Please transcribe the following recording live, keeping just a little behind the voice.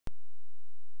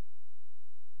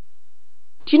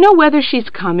Do you know whether she's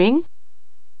coming?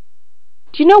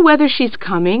 Do you know whether she's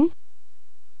coming?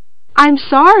 I'm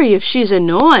sorry if she's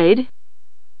annoyed.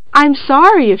 I'm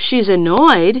sorry if she's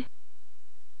annoyed.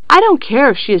 I don't care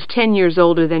if she is 10 years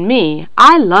older than me.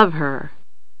 I love her.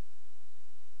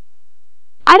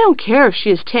 I don't care if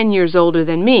she is 10 years older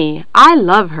than me. I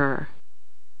love her.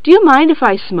 Do you mind if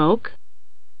I smoke?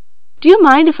 Do you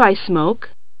mind if I smoke?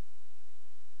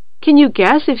 Can you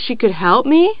guess if she could help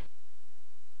me?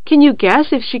 Can you guess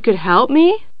if she could help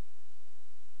me?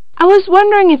 I was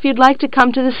wondering if you'd like to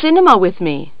come to the cinema with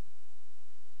me.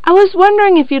 I was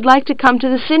wondering if you'd like to come to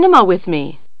the cinema with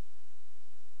me.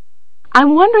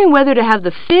 I'm wondering whether to have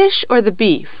the fish or the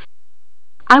beef.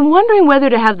 I'm wondering whether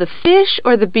to have the fish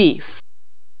or the beef.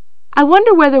 I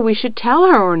wonder whether we should tell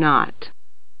her or not.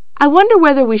 I wonder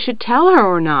whether we should tell her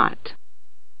or not.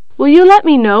 Will you let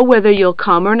me know whether you'll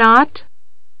come or not?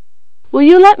 Will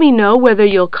you let me know whether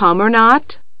you'll come or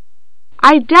not?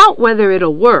 I doubt whether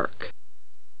it'll work.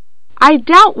 I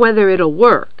doubt whether it'll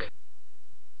work.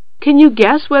 Can you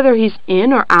guess whether he's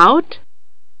in or out?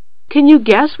 Can you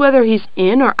guess whether he's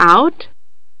in or out?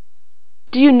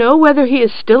 Do you know whether he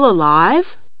is still alive?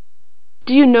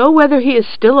 Do you know whether he is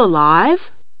still alive?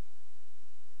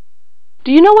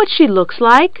 Do you know what she looks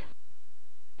like?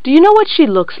 Do you know what she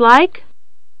looks like?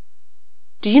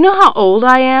 Do you know how old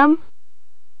I am?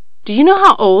 Do you know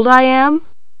how old I am?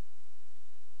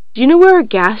 Do you know where a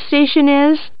gas station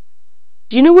is?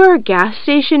 Do you know where a gas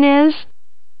station is?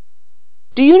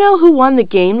 Do you know who won the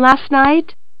game last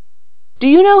night? Do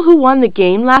you know who won the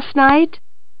game last night?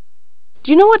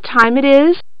 Do you know what time it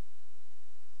is?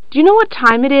 Do you know what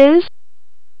time it is?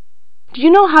 Do you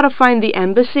know how to find the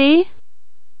embassy?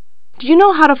 Do you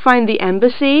know how to find the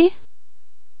embassy?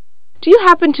 Do you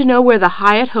happen to know where the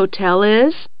Hyatt Hotel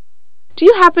is? Do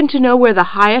you happen to know where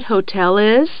the Hyatt Hotel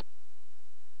is?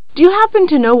 Do you happen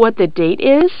to know what the date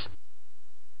is?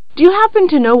 Do you happen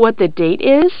to know what the date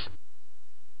is?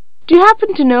 Do you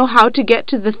happen to know how to get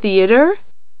to the theater?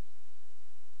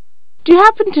 Do you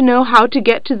happen to know how to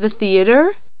get to the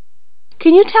theater?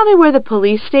 Can you tell me where the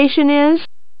police station is?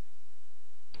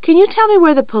 Can you tell me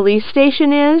where the police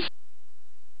station is?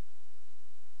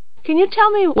 Can you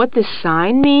tell me what this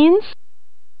sign means?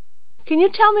 Can you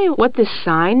tell me what this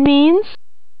sign means?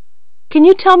 Can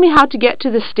you tell me how to get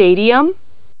to the stadium?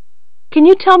 Can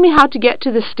you tell me how to get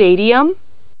to the stadium?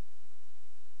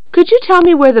 Could you tell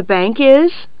me where the bank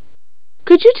is?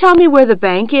 Could you tell me where the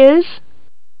bank is?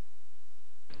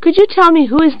 Could you tell me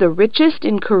who is the richest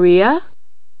in Korea?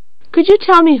 Could you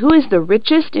tell me who is the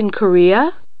richest in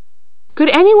Korea? Could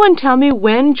anyone tell me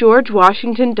when George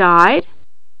Washington died?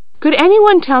 Could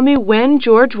anyone tell me when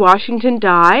George Washington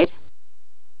died?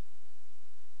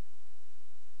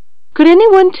 Could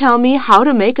anyone tell me how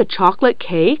to make a chocolate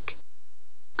cake?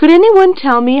 Could anyone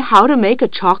tell me how to make a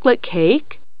chocolate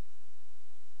cake?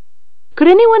 Could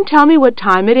anyone tell me what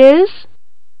time it is?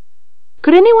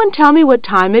 Could anyone tell me what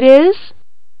time it is?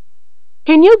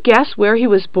 Can you guess where he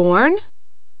was born?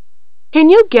 Can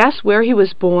you guess where he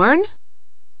was born?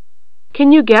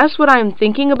 Can you guess what I am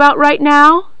thinking about right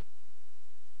now?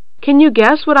 Can you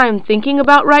guess what I am thinking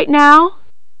about right now?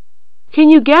 Can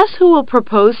you guess who will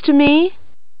propose to me?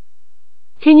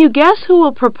 Can you guess who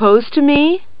will propose to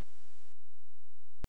me?